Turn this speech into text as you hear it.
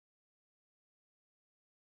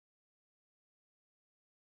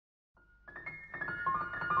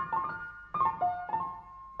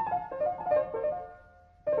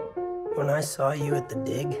When I saw you at the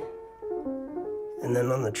dig, and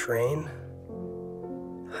then on the train,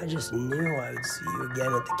 I just knew I would see you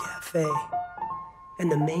again at the cafe.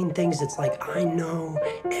 And the main thing is, it's like, I know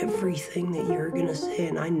everything that you're gonna say,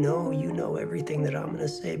 and I know you know everything that I'm gonna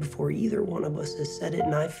say before either one of us has said it,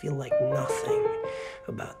 and I feel like nothing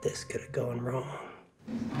about this could have gone wrong.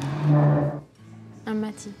 I'm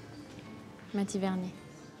Matty Vernet.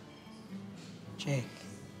 Jake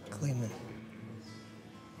Kleeman.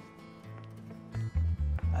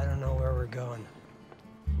 I don't know where we're going.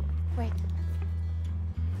 Wait.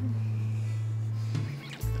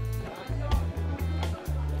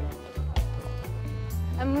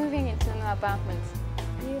 I'm moving into a new apartment.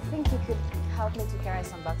 Do you think you could help me to carry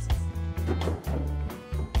some boxes?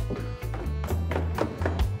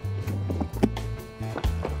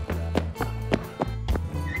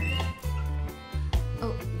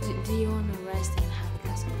 Oh, do you want to rest and have a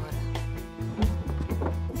glass of water?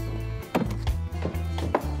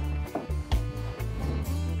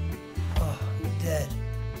 Oh, I'm dead.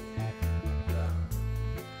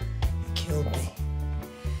 You killed me.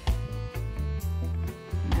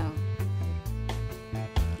 No.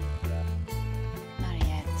 Not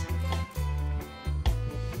yet.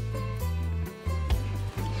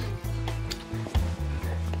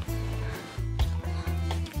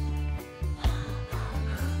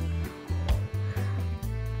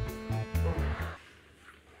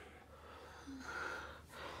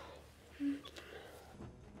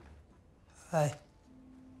 Hi.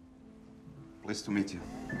 Pleased to meet you.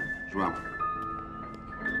 João.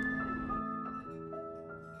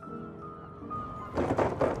 I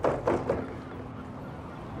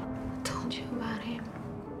told you about him.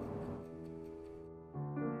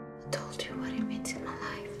 I told you what he means in my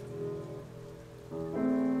life.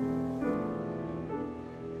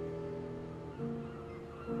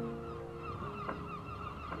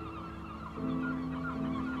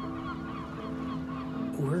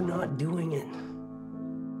 We're not doing it.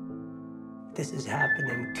 This is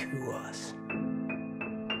happening to us.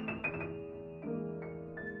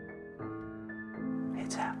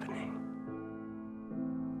 It's happening.